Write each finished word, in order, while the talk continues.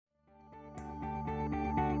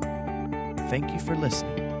Thank you for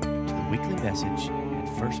listening to the weekly message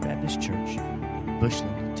at First Baptist Church in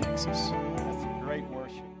Bushland, Texas. That's some great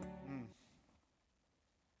worship.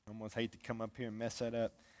 Almost hate to come up here and mess that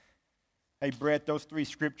up. Hey, Brett, those three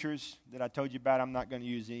scriptures that I told you about, I'm not going to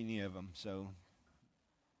use any of them. So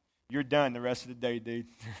you're done the rest of the day, dude.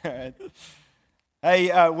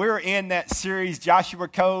 Hey, we're in that series, Joshua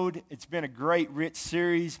Code. It's been a great, rich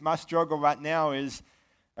series. My struggle right now is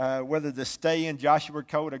whether to stay in Joshua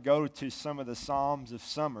Code or go to some of the Psalms of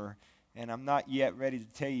summer. And I'm not yet ready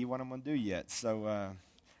to tell you what I'm going to do yet. So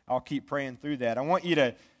I'll keep praying through that. I want you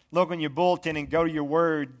to look on your bulletin and go to your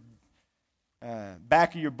word.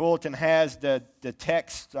 Back of your bulletin has the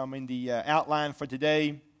text, the outline for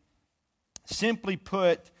today. Simply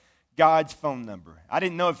put, God's phone number. I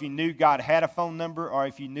didn't know if you knew God had a phone number or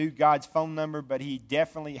if you knew God's phone number, but he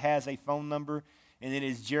definitely has a phone number, and it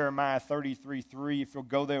is Jeremiah 33:3. If you'll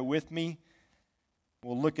go there with me,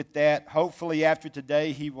 we'll look at that. Hopefully after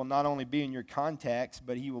today, he will not only be in your contacts,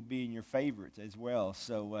 but he will be in your favorites as well.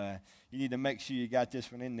 So you need to make sure you got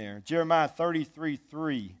this one in there. Jeremiah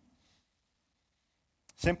 33:3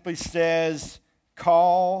 simply says,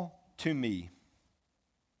 "Call to me,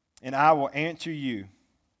 and I will answer you.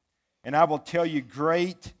 And I will tell you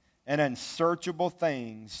great and unsearchable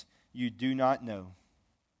things you do not know."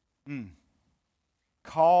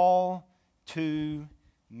 Call to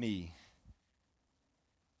me.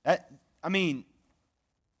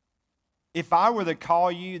 If I were to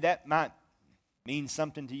call you, that might mean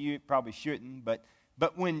something to you. It probably shouldn't. But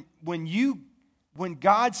when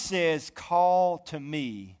God says, "Call to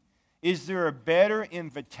me," is there a better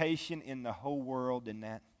invitation in the whole world than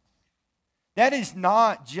that? That is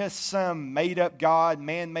not just some made-up God,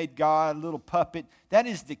 man-made God, little puppet. That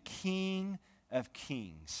is the King of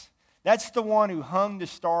Kings. That's the one who hung the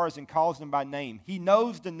stars and calls them by name. He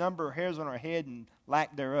knows the number of hairs on our head and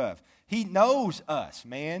lack thereof. He knows us,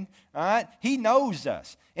 man. All right? He knows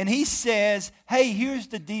us. And he says, hey, here's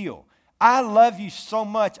the deal. I love you so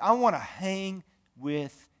much, I want to hang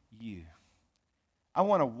with you. I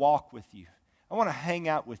want to walk with you. I want to hang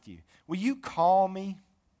out with you. Will you call me?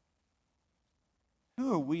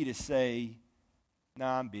 Who are we to say, "No,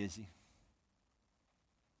 I'm busy.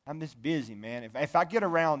 I'm just busy, man. If I get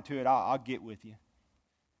around to it, I'll get with you."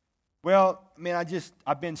 Well,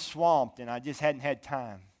 I've been swamped and I just hadn't had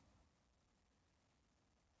time.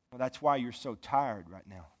 Well, that's why you're so tired right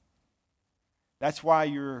now. That's why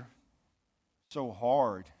you're so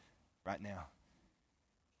hard right now.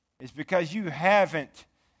 It's because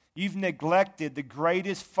you've neglected the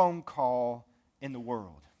greatest phone call in the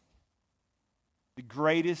world. The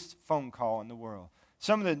greatest phone call in the world.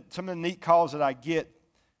 Some of the neat calls that I get,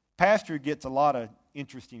 Pastor gets a lot of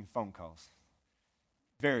interesting phone calls.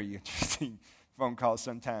 Very interesting phone calls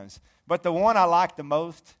sometimes. But the one I like the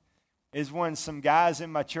most is when some guys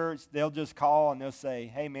in my church, they'll just call and they'll say,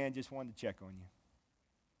 "Hey man, just wanted to check on you."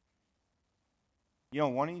 You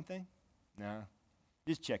don't want anything? No.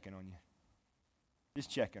 Just checking on you.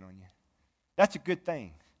 Just checking on you. That's a good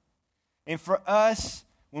thing. And for us,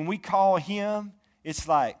 when we call him, it's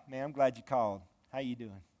like, "Man, I'm glad you called. How you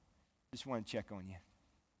doing? Just want to check on you."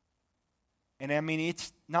 And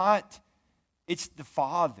it's the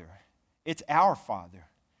Father. It's our Father.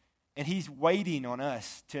 And he's waiting on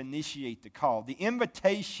us to initiate the call. The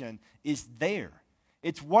invitation is there.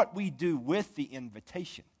 It's what we do with the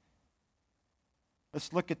invitation.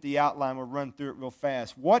 Let's look at the outline. We'll run through it real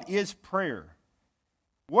fast. What is prayer?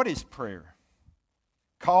 What is prayer?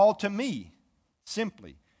 Call to me,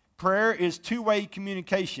 simply. Prayer is two-way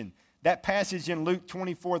communication. That passage in Luke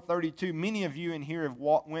 24:32, many of you in here have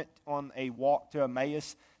went on a walk to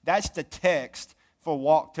Emmaus. That's the text for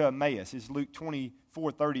walk to Emmaus, is Luke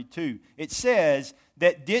 24:32. It says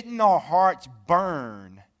that didn't our hearts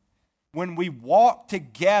burn when we walked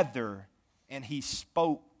together and he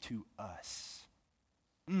spoke to us?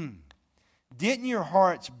 Didn't your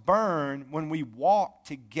hearts burn when we walked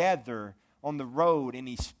together on the road and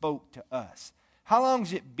he spoke to us? How long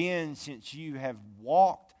has it been since you have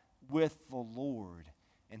walked with the Lord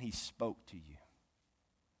and he spoke to you?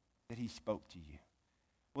 That he spoke to you.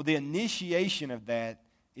 Well, the initiation of that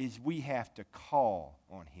is we have to call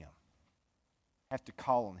on him. Have to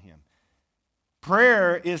call on him.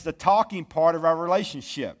 Prayer is the talking part of our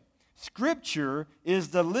relationship. Scripture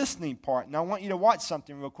is the listening part. Now I want you to watch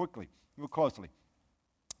something real closely.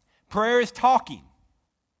 Prayer is talking.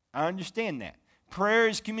 I understand that. Prayer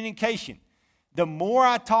is communication. The more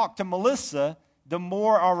I talk to Melissa, the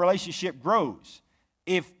more our relationship grows.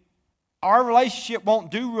 If our relationship won't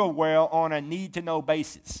do real well on a need-to-know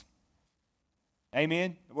basis.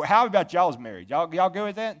 Amen? Well, how about y'all's marriage? Y'all good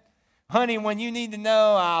with that? Honey, when you need to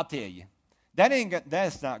know, I'll tell you.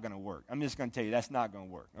 That's not going to work. I'm just going to tell you, that's not going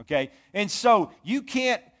to work, okay? And so you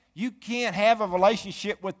can't have a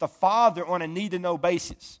relationship with the Father on a need-to-know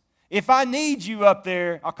basis. If I need you up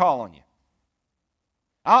there, I'll call on you.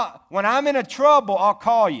 When I'm in a trouble, I'll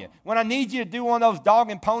call you. When I need you to do one of those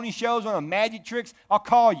dog and pony shows, one of the magic tricks, I'll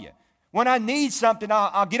call you. When I need something,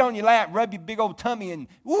 I'll get on your lap, rub your big old tummy, and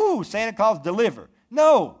woo, Santa Claus deliver.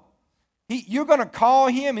 No. You're going to call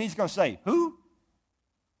him, and he's going to say, who?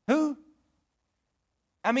 Who?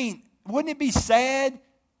 I mean, wouldn't it be sad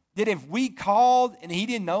that if we called and he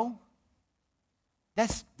didn't know?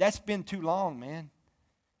 That's been too long, man.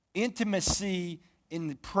 Intimacy in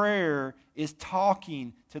the prayer is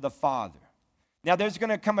talking to the Father. Now, there's going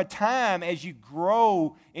to come a time as you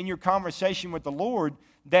grow in your conversation with the Lord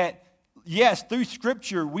that, yes, through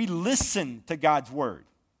Scripture, we listen to God's Word,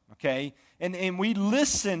 okay? And we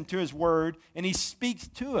listen to His Word, and He speaks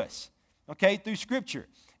to us, okay, through Scripture.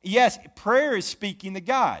 Yes, prayer is speaking to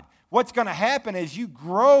God. What's going to happen as you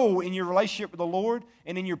grow in your relationship with the Lord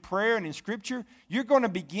and in your prayer and in Scripture, you're going to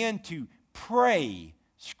begin to pray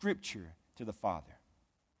Scripture to the Father.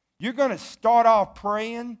 You're going to start off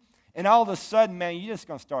praying, and all of a sudden, man, you're just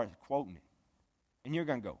going to start quoting it. And you're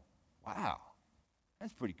going to go, wow,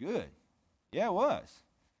 that's pretty good. Yeah, it was.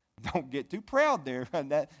 Don't get too proud there.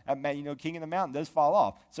 That man, King of the Mountain does fall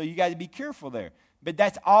off. So you got to be careful there. But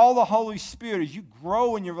that's all the Holy Spirit. As you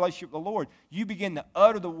grow in your relationship with the Lord, you begin to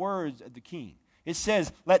utter the words of the King. It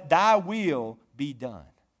says, let thy will be done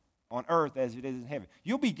on earth as it is in heaven.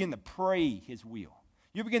 You'll begin to pray His will.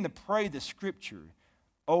 You'll begin to pray the Scripture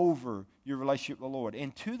over your relationship with the Lord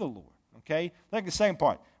and to the Lord. Okay? Look at the second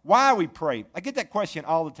part. Why we pray? I get that question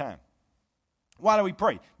all the time. Why do we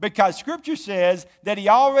pray? Because Scripture says that He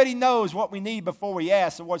already knows what we need before we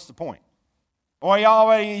ask, so what's the point? Or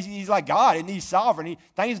He's like God, and He's sovereign.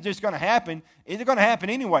 Things are just going to happen. It's going to happen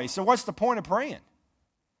anyway, so what's the point of praying?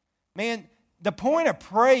 Man, the point of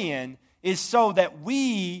praying is so that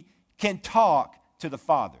we can talk to the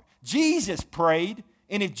Father. Jesus prayed,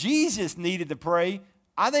 and if Jesus needed to pray,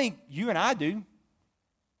 I think you and I do.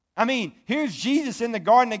 I mean, here's Jesus in the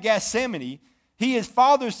Garden of Gethsemane. He is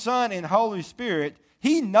Father, Son, and Holy Spirit.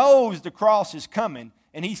 He knows the cross is coming,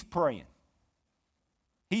 and He's praying.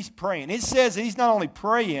 He's praying. It says that He's not only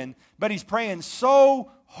praying, but He's praying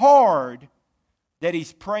so hard that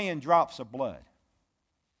He's praying drops of blood.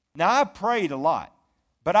 Now, I've prayed a lot,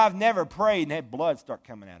 but I've never prayed and had blood start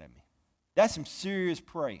coming out of me. That's some serious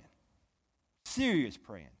praying. Serious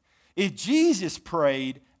praying. If Jesus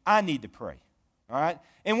prayed, I need to pray. All right?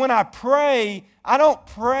 And when I pray, I don't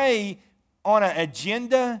pray on an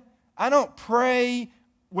agenda. I don't pray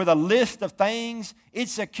with a list of things.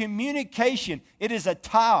 It's a communication. It is a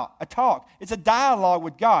talk. It's a dialogue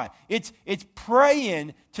with God. It's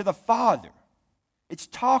praying to the Father. It's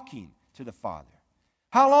talking to the Father.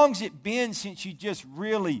 How long has it been since you just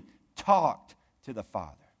really talked to the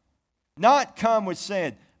Father? Not come with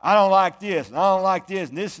saying, I don't like this, and I don't like this,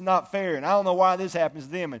 and this is not fair, and I don't know why this happens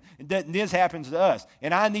to them, and this happens to us,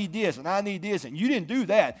 and I need this, and I need this, and you didn't do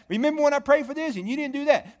that. Remember when I prayed for this, and you didn't do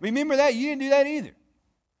that. Remember that, you didn't do that either.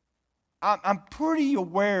 I'm pretty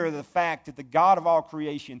aware of the fact that the God of all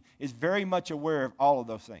creation is very much aware of all of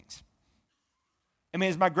those things. I mean,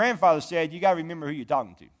 as my grandfather said, you got to remember who you're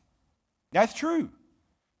talking to. That's true.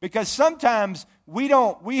 Because sometimes we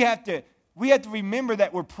have to remember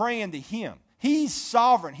that we're praying to Him. He's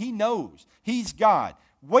sovereign. He knows. He's God.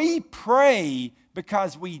 We pray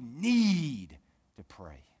because we need to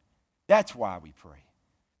pray. That's why we pray.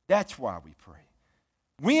 That's why we pray.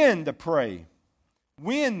 When to pray.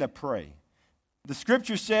 When to pray. The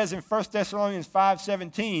Scripture says in 1 Thessalonians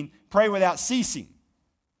 5:17, pray without ceasing.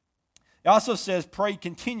 It also says pray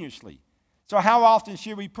continuously. So how often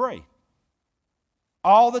should we pray?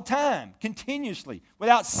 All the time, continuously,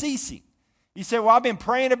 without ceasing. You say, well, I've been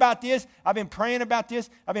praying about this, I've been praying about this,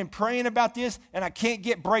 I've been praying about this, and I can't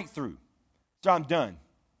get breakthrough. So I'm done.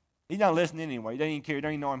 He's not listening anyway. He doesn't even care. He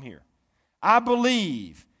doesn't even know I'm here. I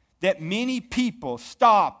believe that many people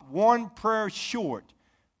stop one prayer short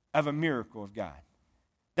of a miracle of God.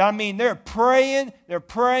 I mean, they're praying,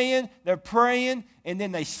 and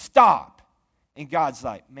then they stop. And God's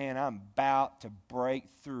like, man, I'm about to break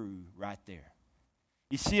through right there.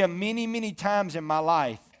 You see, many, many times in my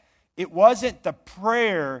life, it wasn't the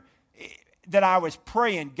prayer that I was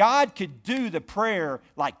praying. God could do the prayer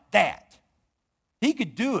like that. He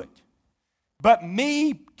could do it. But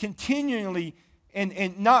me continually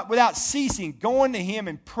and not without ceasing, going to Him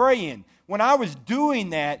and praying, when I was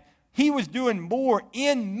doing that, He was doing more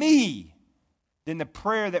in me than the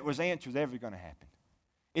prayer that was answered was ever going to happen.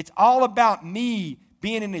 It's all about me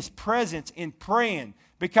being in His presence and praying.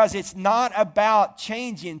 Because it's not about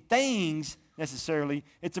changing things necessarily.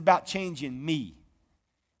 It's about changing me.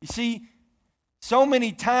 You see, so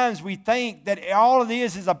many times we think that all it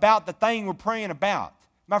is about the thing we're praying about.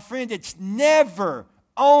 My friend, it's never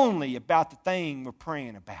only about the thing we're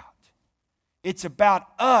praying about. It's about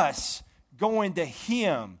us going to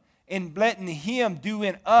Him and letting Him do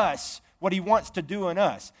in us what He wants to do in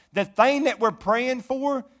us. The thing that we're praying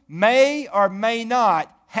for may or may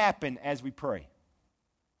not happen as we pray.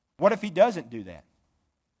 What if He doesn't do that?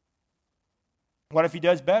 What if He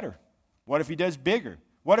does better? What if He does bigger?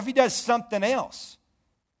 What if He does something else?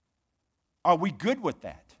 Are we good with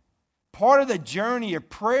that? Part of the journey of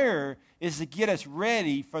prayer is to get us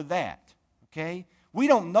ready for that, okay? We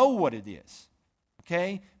don't know what it is,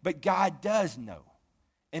 okay? But God does know.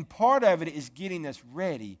 And part of it is getting us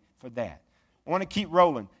ready for that. I want to keep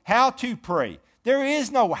rolling. How to pray. There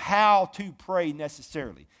is no how to pray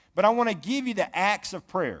necessarily, but I want to give you the acts of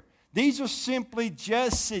prayer. These are simply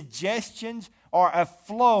just suggestions or a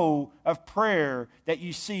flow of prayer that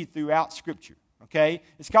you see throughout Scripture, okay?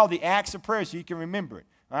 It's called the acts of prayer so you can remember it,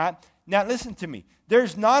 all right? Now, listen to me.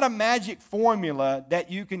 There's not a magic formula that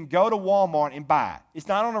you can go to Walmart and buy. It's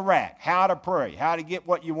not on a rack. How to pray, how to get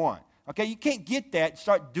what you want. Okay, you can't get that,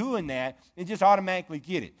 start doing that, and just automatically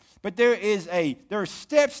get it. But there are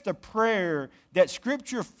steps to prayer that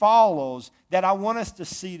Scripture follows that I want us to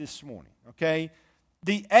see this morning, okay?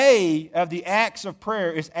 The A of the acts of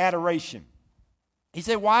prayer is adoration. He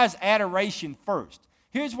said, why is adoration first?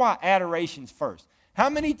 Here's why adoration's first. How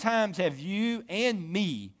many times have you and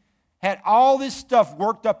me had all this stuff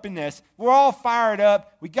worked up in this? We're all fired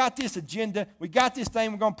up. We got this agenda. We got this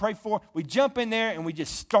thing we're going to pray for. We jump in there and we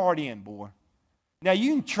just start in, boy. Now,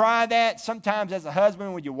 you can try that sometimes as a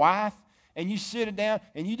husband with your wife, and you sit it down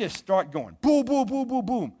and you just start going, boom, boom, boom, boom,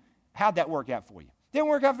 boom. How'd that work out for you? Didn't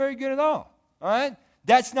work out very good at all right?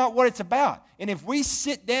 That's not what it's about. And if we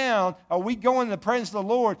sit down or we go into the presence of the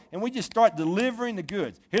Lord and we just start delivering the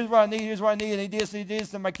goods. Here's what I need, here's what I need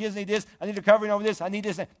this, and my kids need this, I need a covering over this, I need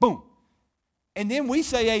this, and boom. And then we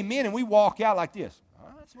say amen and we walk out like this.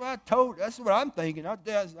 That's what I'm thinking. I'll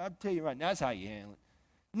tell you right now, that's how you handle it.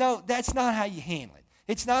 No, that's not how you handle it.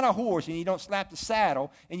 It's not a horse and you don't slap the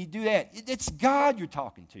saddle and you do that. It's God you're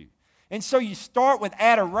talking to. And so you start with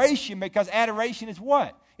adoration because adoration is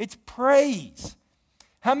what? It's praise.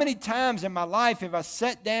 How many times in my life have I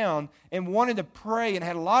sat down and wanted to pray and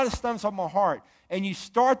had a lot of stuff on my heart, and you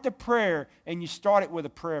start the prayer and you start it with a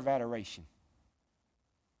prayer of adoration.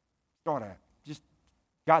 Start out. Just,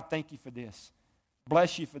 God, thank you for this.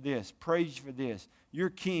 Bless you for this. Praise you for this.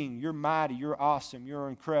 You're king. You're mighty. You're awesome. You're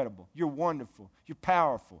incredible. You're wonderful. You're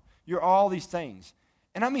powerful. You're all these things.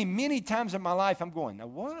 And I mean, many times in my life, I'm going, now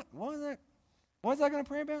what was I going to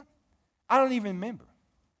pray about? I don't even remember.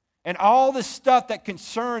 And all the stuff that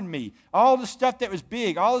concerned me, all the stuff that was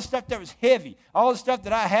big, all the stuff that was heavy, all the stuff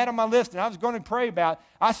that I had on my list and I was going to pray about,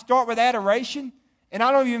 I start with adoration, and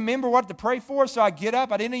I don't even remember what to pray for, so I get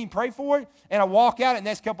up, I didn't even pray for it, and I walk out, and the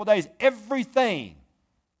next couple of days, everything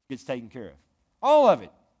gets taken care of. All of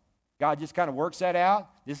it. God just kind of works that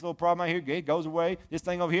out. This little problem out here, it goes away. This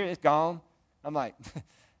thing over here, it's gone. I'm like,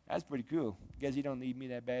 that's pretty cool. Guess He don't need me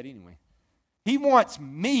that bad anyway. He wants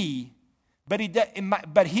me,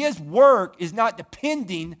 but His work is not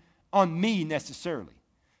depending on me necessarily.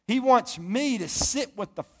 He wants me to sit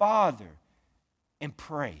with the Father and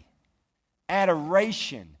pray.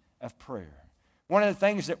 Adoration of prayer. One of the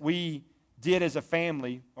things that we did as a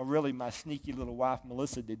family, or really my sneaky little wife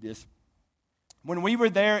Melissa did this, when we were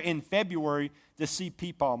there in February to see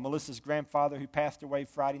Peepaw, Melissa's grandfather who passed away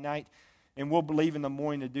Friday night, and we'll believe in the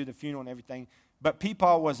morning to do the funeral and everything. But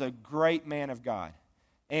Peepaw was a great man of God.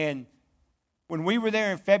 And when we were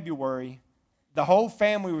there in February, the whole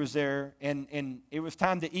family was there, and it was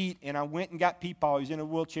time to eat, and I went and got Peepaw. He was in a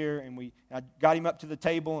wheelchair, and I got him up to the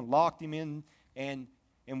table and locked him in, and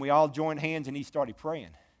we all joined hands, and he started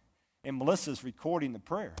praying. And Melissa's recording the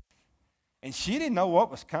prayer. And she didn't know what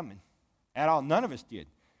was coming at all. None of us did.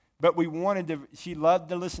 But she loved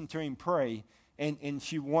to listen to him pray, and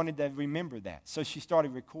she wanted to remember that. So she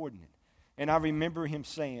started recording it. And I remember him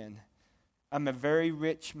saying, I'm a very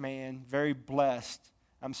rich man, very blessed.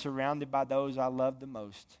 I'm surrounded by those I love the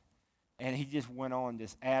most. And he just went on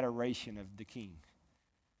this adoration of the King.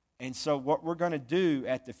 And so what we're going to do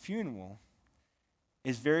at the funeral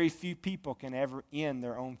is very few people can ever end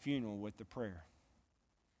their own funeral with the prayer.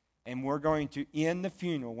 And we're going to end the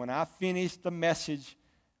funeral. When I finish the message,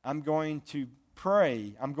 I'm going to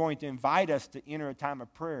pray. I'm going to invite us to enter a time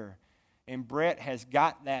of prayer. And Brett has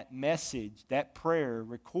got that message, that prayer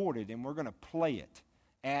recorded, and we're going to play it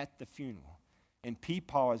at the funeral. And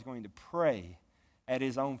Peepaw is going to pray at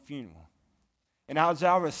his own funeral. And I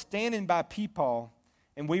was standing by Peepaw,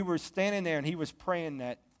 and we were standing there, and he was praying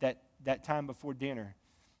that time before dinner.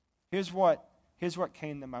 Here's what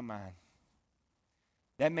came to my mind.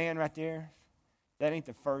 That man right there, that ain't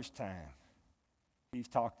the first time he's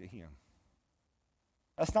talked to him.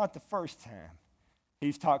 That's not the first time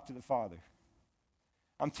he's talked to the Father.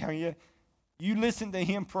 I'm telling you, you listen to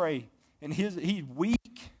him pray, and he's weak,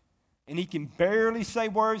 and he can barely say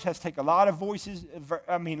words, has to take a lot of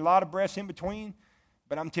a lot of breaths in between.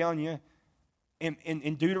 But I'm telling you,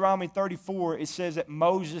 in Deuteronomy 34, it says that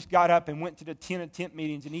Moses got up and went to the tent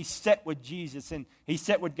meetings, and he sat with Jesus, and he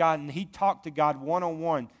sat with God, and he talked to God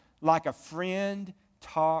one-on-one like a friend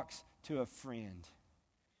talks to a friend.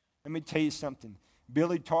 Let me tell you something.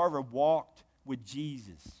 Billy Tarver walked with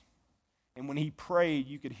Jesus, and when he prayed,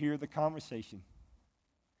 you could hear the conversation.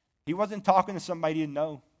 He wasn't talking to somebody he didn't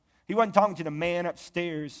know. He wasn't talking to the man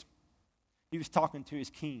upstairs. He was talking to his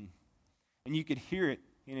king, and you could hear it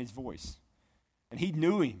in his voice. And he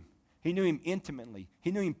knew him. He knew him intimately.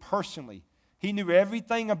 He knew him personally. He knew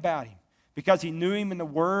everything about him because he knew him in the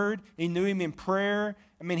Word. He knew him in prayer.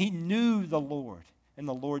 He knew the Lord, and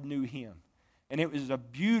the Lord knew him. And it was a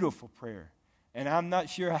beautiful prayer. And I'm not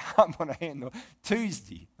sure how I'm going to handle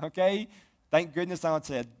Tuesday, okay? Thank goodness I don't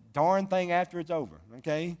say a darn thing after it's over,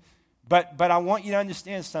 okay? But I want you to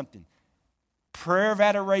understand something. Prayer of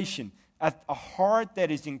adoration, a heart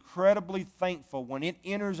that is incredibly thankful when it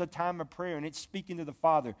enters a time of prayer and it's speaking to the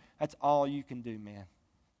Father, that's all you can do, man.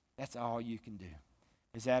 That's all you can do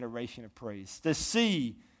is adoration of praise. The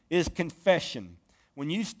C is confession. When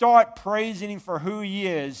you start praising Him for who He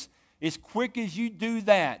is, as quick as you do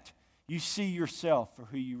that, you see yourself for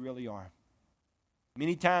who you really are.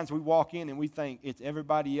 Many times we walk in and we think it's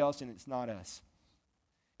everybody else and it's not us.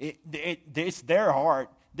 It's their heart.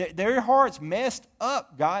 Their heart's messed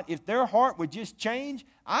up, God. If their heart would just change,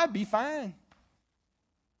 I'd be fine.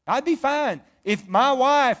 I'd be fine. If my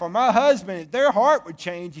wife or my husband, if their heart would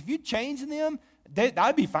change, if you change them,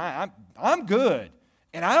 I'd be fine. I'm good.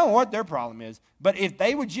 And I don't know what their problem is. But if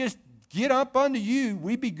they would just get up unto you,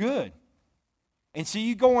 we'd be good. And so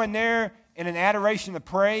you go in there in an adoration of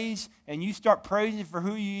praise, and you start praising for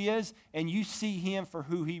who He is, and you see Him for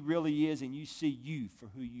who He really is, and you see you for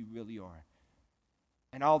who you really are.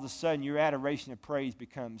 And all of a sudden, your adoration of praise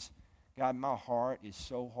becomes, God, my heart is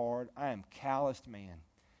so hard. I am calloused man.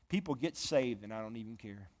 People get saved, and I don't even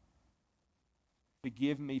care.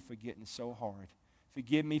 Forgive me for getting so hard.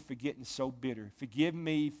 Forgive me for getting so bitter. Forgive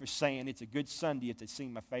me for saying it's a good Sunday if they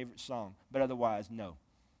sing my favorite song, but otherwise, no.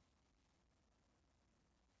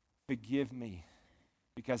 Forgive me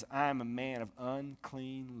because I am a man of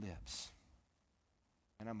unclean lips,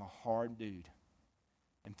 and I'm a hard dude.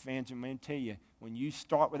 And fans, I'm going to tell you, when you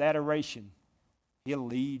start with adoration, He'll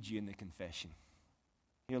lead you into confession.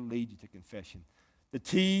 He'll lead you to confession. The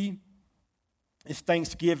T is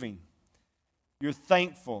thanksgiving. You're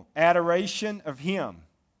thankful. Adoration of Him.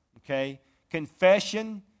 Okay?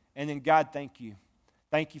 Confession, and then God, thank you.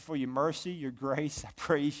 Thank you for your mercy, your grace. I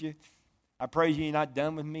praise you. I praise you, you're not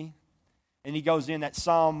done with me. And he goes in, that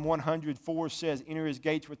Psalm 104 says, enter His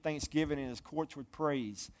gates with thanksgiving and His courts with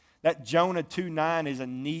praise. That Jonah 2:9 is a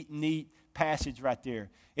neat passage right there.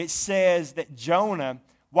 It says that Jonah,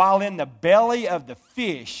 while in the belly of the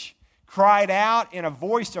fish, cried out in a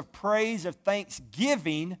voice of praise of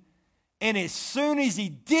thanksgiving, and as soon as he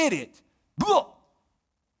did it,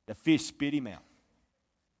 the fish spit him out.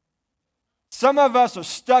 Some of us are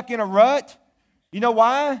stuck in a rut. You know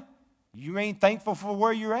why? You ain't thankful for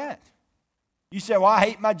where you're at. You say, well, I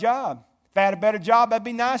hate my job. If I had a better job, I'd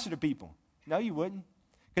be nicer to people. No, you wouldn't.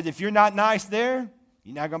 Because if you're not nice there,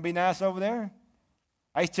 you're not going to be nice over there.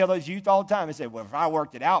 I used to tell those youth all the time, I said, well, if I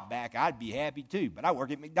worked at Outback, I'd be happy too. But I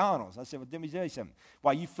work at McDonald's. I said, well, let me tell you something.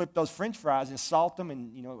 While you flip those French fries and salt them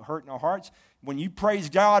and, hurting our hearts, when you praise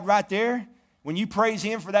God right there, when you praise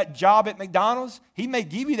Him for that job at McDonald's, He may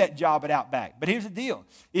give you that job at Outback. But here's the deal.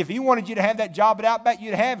 If He wanted you to have that job at Outback,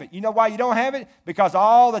 you'd have it. You know why you don't have it? Because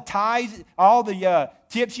all the tithes, all the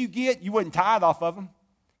tips you get, you wouldn't tithe off of them.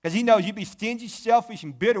 Because He knows you'd be stingy, selfish,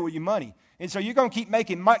 and bitter with your money. And so you're going to keep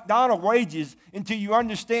making McDonald's wages until you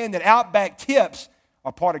understand that Outback tips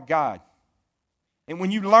are part of God. And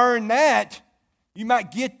when you learn that, you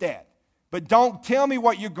might get that. But don't tell me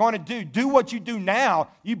what you're going to do. Do what you do now.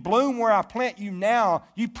 You bloom where I plant you now.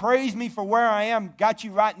 You praise me for where I am, got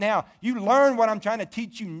you right now. You learn what I'm trying to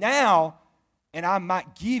teach you now, and I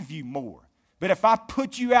might give you more. But if I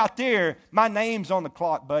put you out there, my name's on the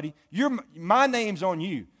clock, buddy. My name's on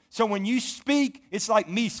you. So when you speak, it's like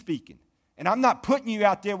me speaking. And I'm not putting you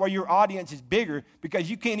out there where your audience is bigger because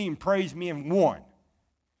you can't even praise me in one.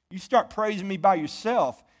 You start praising me by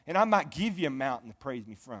yourself, and I might give you a mountain to praise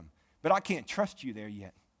me from. But I can't trust you there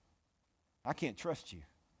yet. I can't trust you.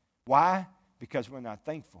 Why? Because we're not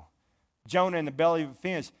thankful. Jonah in the belly of a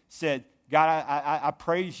fish said, God, I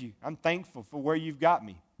praise you. I'm thankful for where you've got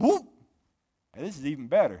me. Whoop! Now, this is even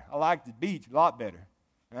better. I like the beach a lot better.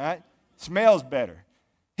 All right? Smells better.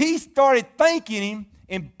 He started thanking him,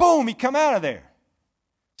 and boom, he come out of there.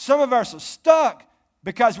 Some of us are stuck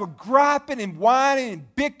because we're griping and whining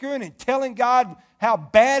and bickering and telling God how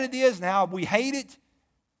bad it is and how we hate it.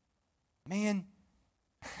 Man,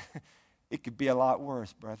 it could be a lot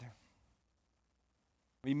worse, brother.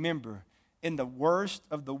 Remember, in the worst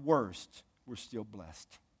of the worst, we're still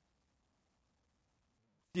blessed.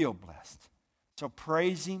 Still blessed. So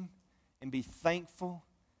praise him and be thankful,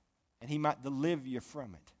 and he might deliver you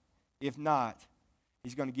from it. If not,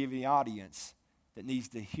 he's going to give you the audience that needs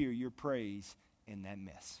to hear your praise in that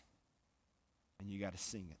mess. And you got to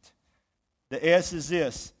sing it. The S is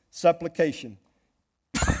this, supplication.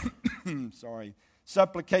 Sorry.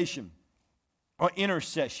 Supplication or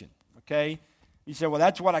intercession, okay? You say, well,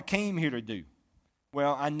 that's what I came here to do.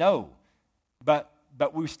 Well, I know, but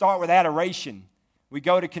we start with adoration. We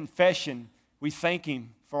go to confession. We thank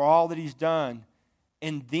him for all that he's done,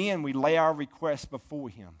 and then we lay our requests before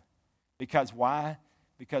him. Because why?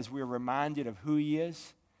 Because we're reminded of who he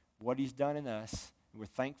is, what he's done in us, and we're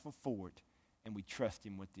thankful for it, and we trust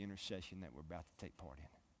him with the intercession that we're about to take part in.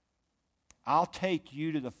 I'll take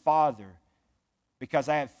you to the Father because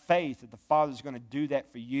I have faith that the Father's going to do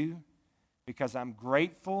that for you, because I'm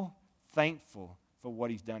grateful, thankful for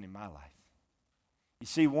what he's done in my life. You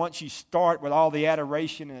see, once you start with all the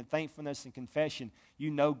adoration and the thankfulness and confession, you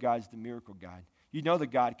know God's the miracle God. You know that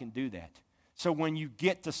God can do that. So when you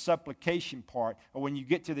get to supplication part, or when you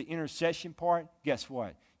get to the intercession part, guess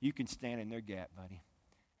what? You can stand in their gap, buddy.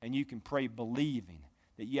 And you can pray believing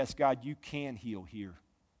that, yes, God, you can heal here.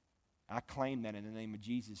 I claim that in the name of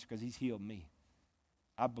Jesus because he's healed me.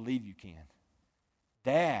 I believe you can.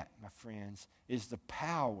 That, my friends, is the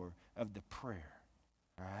power of the prayer.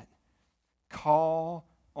 All right? Call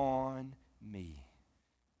on me.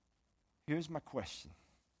 Here's my question.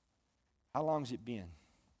 How long has it been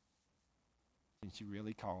since you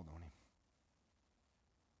really called on him?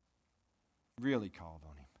 Really called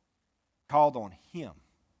on him. Called on him.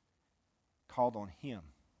 Called on him.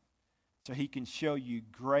 So he can show you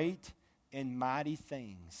great and mighty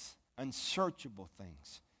things, unsearchable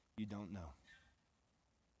things you don't know.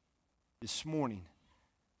 This morning,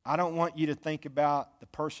 I don't want you to think about the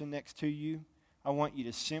person next to you. I want you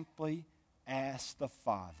to simply ask the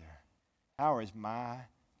Father, how is my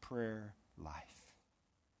prayer life?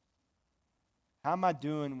 How am I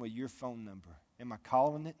doing with your phone number? Am I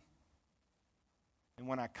calling it? And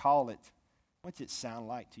when I call it, what's it sound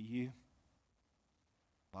like to you?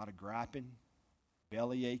 A lot of griping,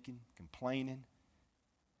 belly aching, complaining?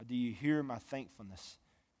 Or do you hear my thankfulness?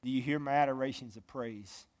 Do you hear my adorations of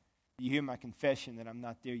praise? Do you hear my confession that I'm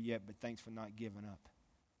not there yet, but thanks for not giving up?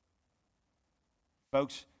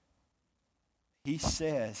 Folks, he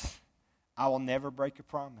says, I will never break a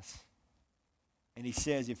promise. And he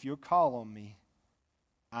says, if you'll call on me,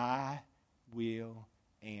 I will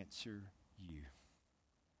answer you.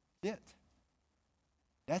 That's it.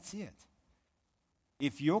 That's it.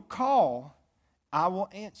 If you'll call, I will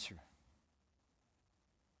answer.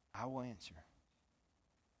 I will answer.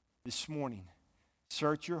 This morning,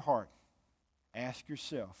 search your heart. Ask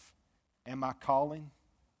yourself, am I calling?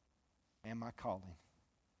 Am I calling?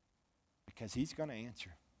 Because he's going to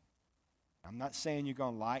answer. I'm not saying you're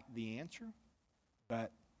going to like the answer,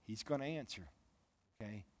 but he's going to answer.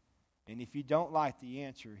 Okay? And if you don't like the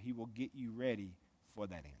answer, he will get you ready for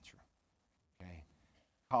that answer. Okay?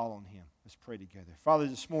 Call on him. Let's pray together. Father,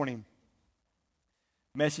 this morning,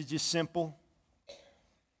 message is simple,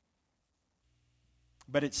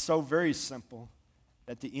 but it's so very simple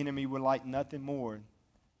that the enemy would like nothing more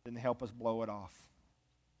than to help us blow it off.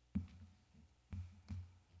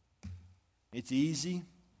 It's easy.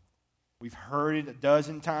 We've heard it a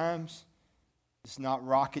dozen times. It's not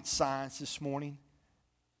rocket science this morning.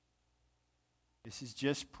 This is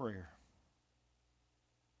just prayer.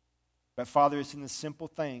 But Father, it's in the simple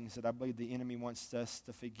things that I believe the enemy wants us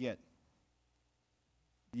to forget.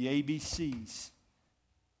 The ABCs.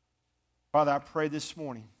 Father, I pray this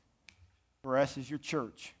morning for us as your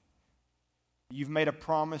church. You've made a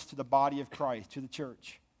promise to the body of Christ, to the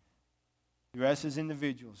church, to us as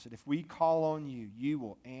individuals, that if we call on you, you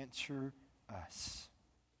will answer us.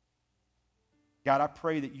 God, I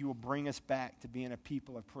pray that you will bring us back to being a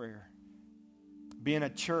people of prayer, being a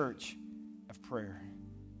church of prayer.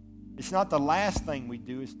 It's not the last thing we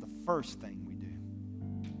do, it's the first thing we do.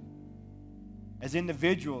 as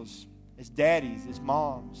individuals, as daddies, as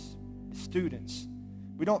moms, as students.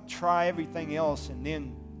 We don't try everything else and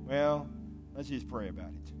then, well, let's just pray about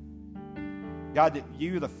it. God, that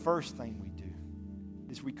you, the first thing we do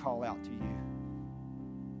is we call out to you.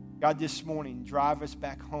 God, this morning, drive us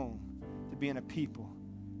back home to being a people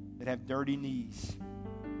that have dirty knees,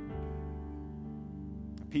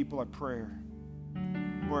 a people of prayer.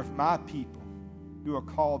 For if my people who are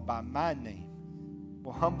called by my name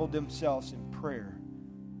will humble themselves in prayer,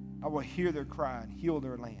 I will hear their cry and heal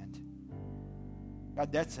their land.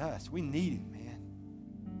 God, that's us. We need it, man.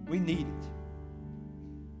 We need it.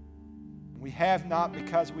 We have not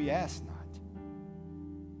because we ask not.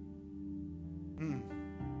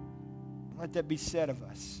 Let that be said of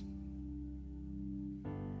us.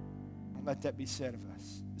 Let that be said of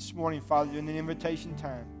us. This morning, Father, in an invitation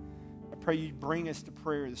time, I pray you bring us to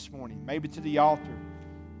prayer this morning. Maybe to the altar.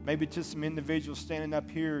 Maybe to some individuals standing up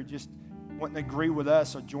here just wanting to agree with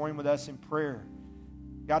us or join with us in prayer.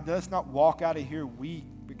 God, let us not walk out of here weak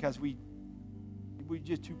because we're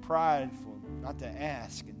just too prideful not to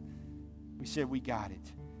ask. And we said we got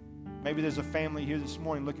it. Maybe there's a family here this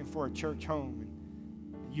morning looking for a church home,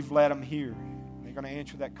 and you've led them here. They're going to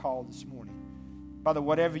answer that call this morning. Father,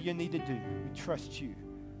 whatever you need to do, we trust you.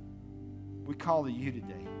 We call to you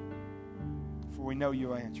today, for we know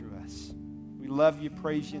you'll answer us. We love you,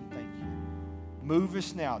 praise you, and thank you. Move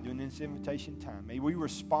us now during this invitation time. May we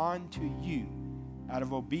respond to you out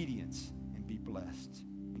of obedience and be blessed.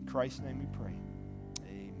 In Christ's name we pray.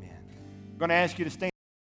 Amen. I'm going to ask you to stand.